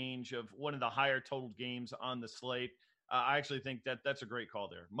mid-tier range of one of the higher total games on the slate. I actually think that's a great call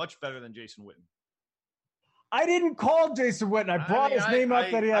there. Much better than Jason Witten. I didn't call Jason Witten. I brought his name up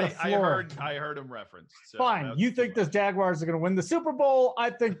that he had a floor. I heard him referenced. So fine. You think the Jaguars are going to win the Super Bowl? I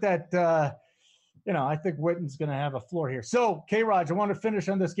think that, I think Witten's going to have a floor here. So, K-Raj, I want to finish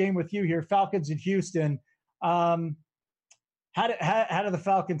on this game with you here. Falcons in Houston. How do the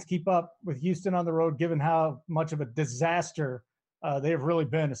Falcons keep up with Houston on the road, given how much of a disaster they have really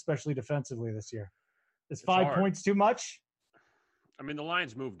been, especially defensively this year? Is 5 points too much? I mean, the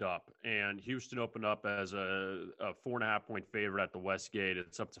Lions moved up, and Houston opened up as a 4.5-point favorite at the Westgate.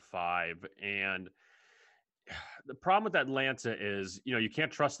 It's up to 5. And the problem with Atlanta is, you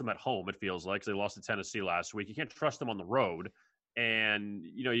can't trust them at home, it feels like, 'cause they lost to Tennessee last week. You can't trust them on the road. And,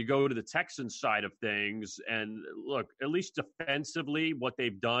 you go to the Texans side of things, and look, at least defensively, what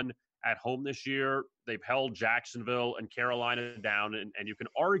they've done at home this year, they've held Jacksonville and Carolina down. And you can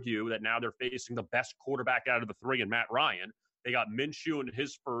argue that now they're facing the best quarterback out of the three in Matt Ryan. They got Minshew in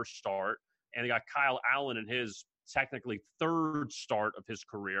his first start, and they got Kyle Allen in his technically third start of his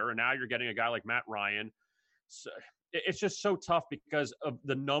career. And now you're getting a guy like Matt Ryan. So it's just so tough because of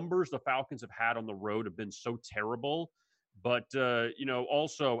the numbers the Falcons have had on the road have been so terrible. But,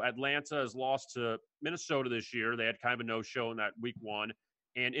 also Atlanta has lost to Minnesota this year. They had kind of a no-show in that week 1.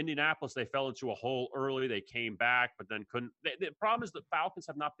 And Indianapolis, they fell into a hole early. They came back, but then couldn't. The problem is the Falcons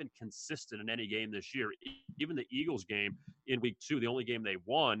have not been consistent in any game this year. Even the Eagles game in week 2, the only game they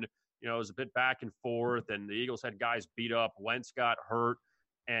won, it was a bit back and forth, and the Eagles had guys beat up. Wentz got hurt,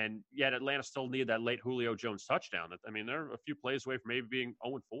 and yet Atlanta still needed that late Julio Jones touchdown. I mean, they're a few plays away from maybe being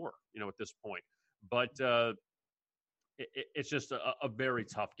 0-4, at this point. But it's just a very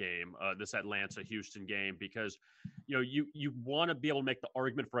tough game, this Atlanta-Houston game, because, you want to be able to make the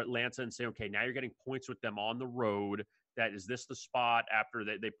argument for Atlanta and say, okay, now you're getting points with them on the road. That is this the spot after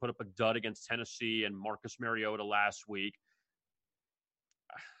they put up a dud against Tennessee and Marcus Mariota last week.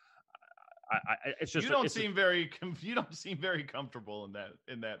 It's just you don't seem very comfortable in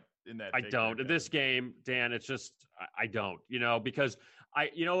that. I don't. In this game, Dan, it's just I don't. Because I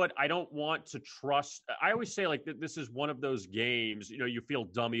don't want to trust. I always say this is one of those games. You feel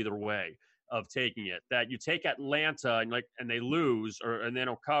dumb either way of taking it. That you take Atlanta and they lose and they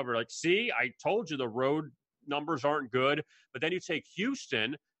don't cover. See, I told you the road numbers aren't good. But then you take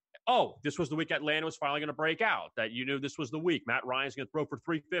Houston. Oh, this was the week Atlanta was finally going to break out. That you knew this was the week. Matt Ryan's going to throw for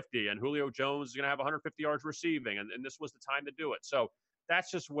 350, and Julio Jones is going to have 150 yards receiving, and this was the time to do it. So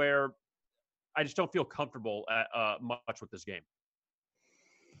that's just where I just don't feel comfortable much with this game.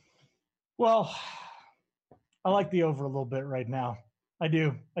 Well, I like the over a little bit right now. I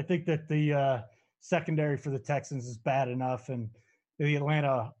do. I think that the secondary for the Texans is bad enough, and the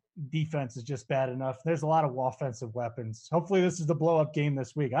Atlanta defense is just bad enough. There's a lot of offensive weapons. Hopefully this is the blow-up game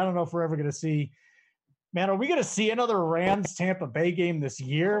this week. I don't know if we're ever going to see – man, are we going to see another Rams-Tampa Bay game this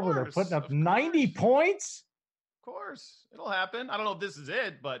year where they're putting up 90 points? Of course. It'll happen. I don't know if this is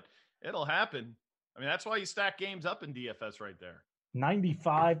it, but it'll happen. I mean, that's why you stack games up in DFS right there.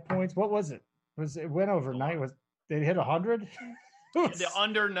 95 points. What was it? It went over 90. Did it hit 100? The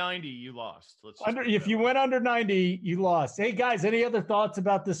under 90, you lost. If you went under 90, you lost. Hey, guys, any other thoughts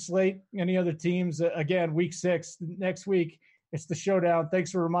about this slate? Any other teams? Again, week 6, next week, it's the showdown.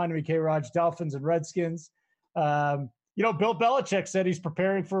 Thanks for reminding me, K-Raj. Dolphins and Redskins. Bill Belichick said he's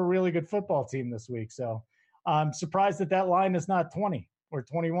preparing for a really good football team this week. So I'm surprised that line is not 20 or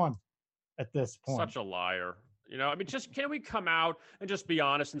 21 at this point. Such a liar. Can we come out and just be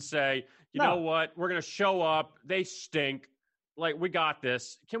honest and say, know what? We're going to show up. They stink. We got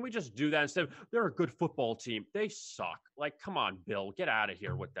this. Can we just do that instead of they're a good football team? They suck. Come on, Bill, get out of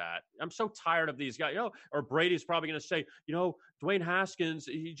here with that. I'm so tired of these guys. Or Brady's probably going to say, Dwayne Haskins,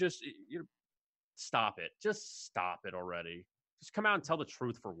 stop it. Just stop it already. Just come out and tell the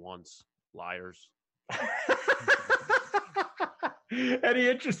truth for once, liars. Any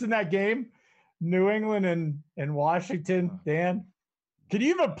interest in that game? New England and Washington, Dan? Could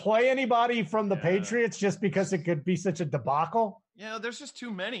you even play anybody from the Patriots just because it could be such a debacle? Yeah, there's just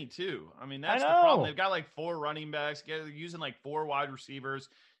too many, too. I mean, that's the problem. They've got 4 running backs. They're using 4 wide receivers.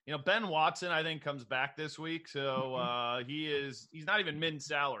 Ben Watson, I think, comes back this week. So he's not even min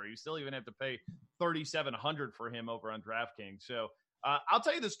salary. You still even have to pay 3,700 for him over on DraftKings. So I'll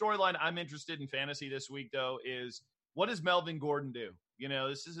tell you the storyline I'm interested in fantasy this week, though, is what does Melvin Gordon do? You know,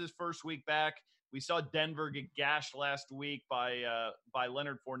 this is his first week back. We saw Denver get gashed last week by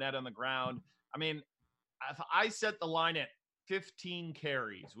Leonard Fournette on the ground. I mean, if I set the line at 15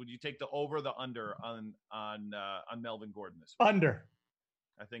 carries, would you take the over or the under on Melvin Gordon this week? Under.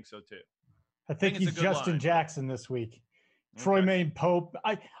 I think so too. I think he's Justin Jackson this week. Okay. Troymaine Pope.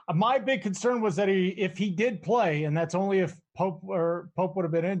 My big concern was that if he did play, and that's only if Pope would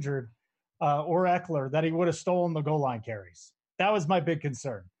have been injured, or Eckler, that he would have stolen the goal line carries. That was my big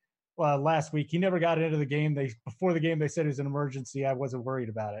concern. Last week, he never got into the game. Before the game, they said it was an emergency. I wasn't worried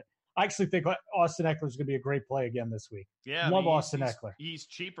about it. I actually think Austin Eckler is going to be a great play again this week. Yeah, love Austin Eckler. He's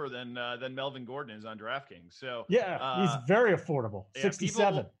cheaper than Melvin Gordon is on DraftKings. So yeah, he's very affordable.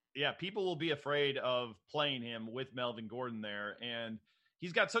 67. People will be afraid of playing him with Melvin Gordon there, and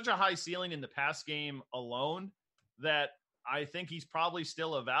he's got such a high ceiling in the pass game alone that I think he's probably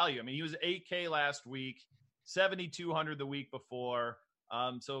still a value. I mean, he was $8K last week, $7,200 the week before.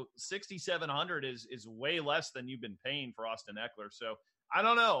 So 6,700 is way less than you've been paying for Austin Eckler. So I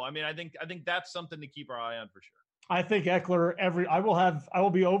don't know. I mean, I think that's something to keep our eye on for sure. I think Eckler I will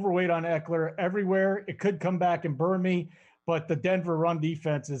be overweight on Eckler everywhere. It could come back and burn me, but the Denver run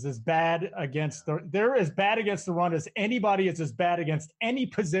defense is as bad against they're as bad against the run as anybody is as bad against any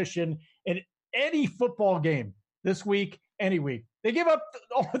position in any football game this week, any week. They give up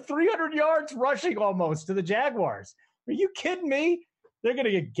 300 yards rushing almost to the Jaguars. Are you kidding me? They're going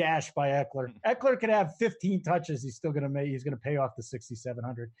to get gashed by Eckler. Eckler could have 15 touches. He's still going to he's going to pay off the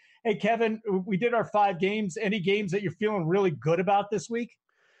 6,700. Hey, Kevin, we did our 5 games. Any games that you're feeling really good about this week?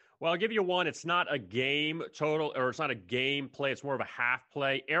 Well, I'll give you one. It's not a game total, or it's not a game play. It's more of a half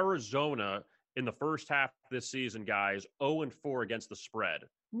play. Arizona in the first half of this season, guys, 0-4 against the spread.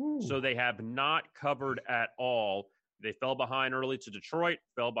 Ooh. So they have not covered at all. They fell behind early to Detroit,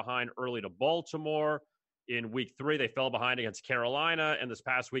 fell behind early to Baltimore. In week 3, they fell behind against Carolina, and this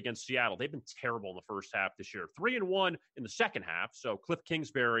past week against Seattle. They've been terrible in the first half this year. 3-1 in the second half. So Cliff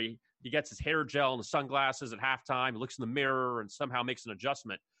Kingsbury, he gets his hair gel and the sunglasses at halftime. He looks in the mirror and somehow makes an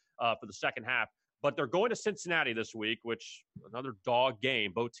adjustment for the second half. But they're going to Cincinnati this week, which another dog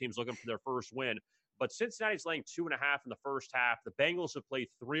game. Both teams looking for their first win. But Cincinnati's laying 2.5 in the first half. The Bengals have played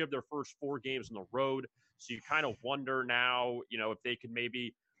 3 of their first 4 games on the road. So you kind of wonder now, if they could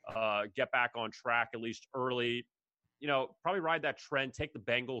maybe get back on track at least early. Probably ride that trend. Take the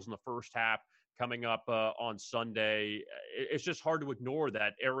Bengals in the first half coming up on Sunday. It's just hard to ignore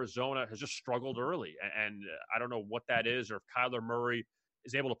that Arizona has just struggled early. And I don't know what that is, or if Kyler Murray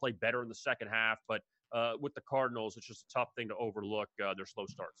is able to play better in the second half. But with the Cardinals, it's just a tough thing to overlook their slow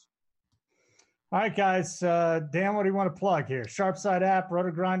starts. All right, guys. Dan, what do you want to plug here? Sharpside app,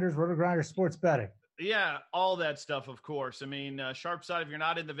 RotoGrinders Sports Betting. Yeah, all that stuff, of course. I mean, Sharpside, if you're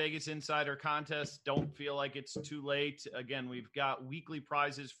not in the Vegas Insider contest, don't feel like it's too late. Again, we've got weekly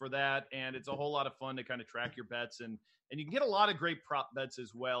prizes for that, and it's a whole lot of fun to kind of track your bets. And you can get a lot of great prop bets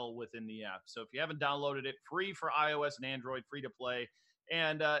as well within the app. So if you haven't downloaded it, free for iOS and Android, free to play.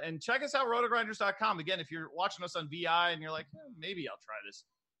 And check us out, rotogrinders.com. Again, if you're watching us on VI and you're like, maybe I'll try this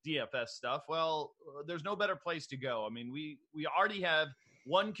DFS stuff, well, there's no better place to go. I mean, we already have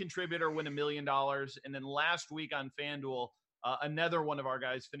one contributor win $1 million. And then last week on FanDuel, another one of our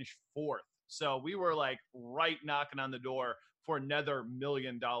guys finished 4th. So we were like right knocking on the door for another $1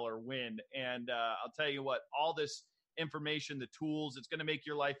 million win. And I'll tell you what, all this information, the tools, it's going to make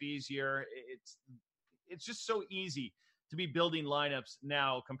your life easier. It's just so easy to be building lineups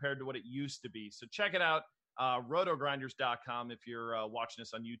now compared to what it used to be. So check it out, rotogrinders.com if you're watching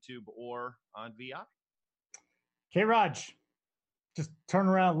us on YouTube or on VI. K-Raj. Just turn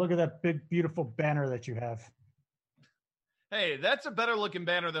around, look at that big, beautiful banner that you have. Hey, that's a better looking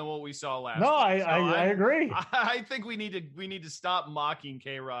banner than what we saw last. No, I agree. I think we need to stop mocking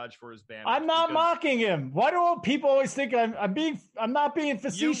K-Raj for his banner. I'm not mocking him. Why do people always think I'm not being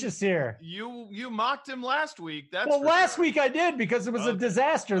facetious here? You mocked him last week. Last week I did because it was a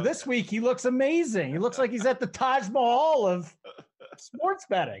disaster. Okay. This week he looks amazing. He looks like he's at the Taj Mahal of sports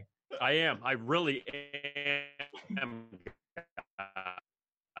betting. I am. I really am.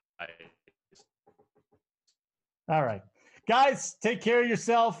 All right, guys, take care of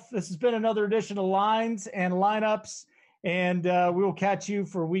yourself. This has been another edition of Lines and Lineups, and we will catch you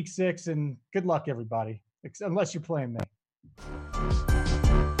for week 6. And good luck, everybody, unless you're playing me.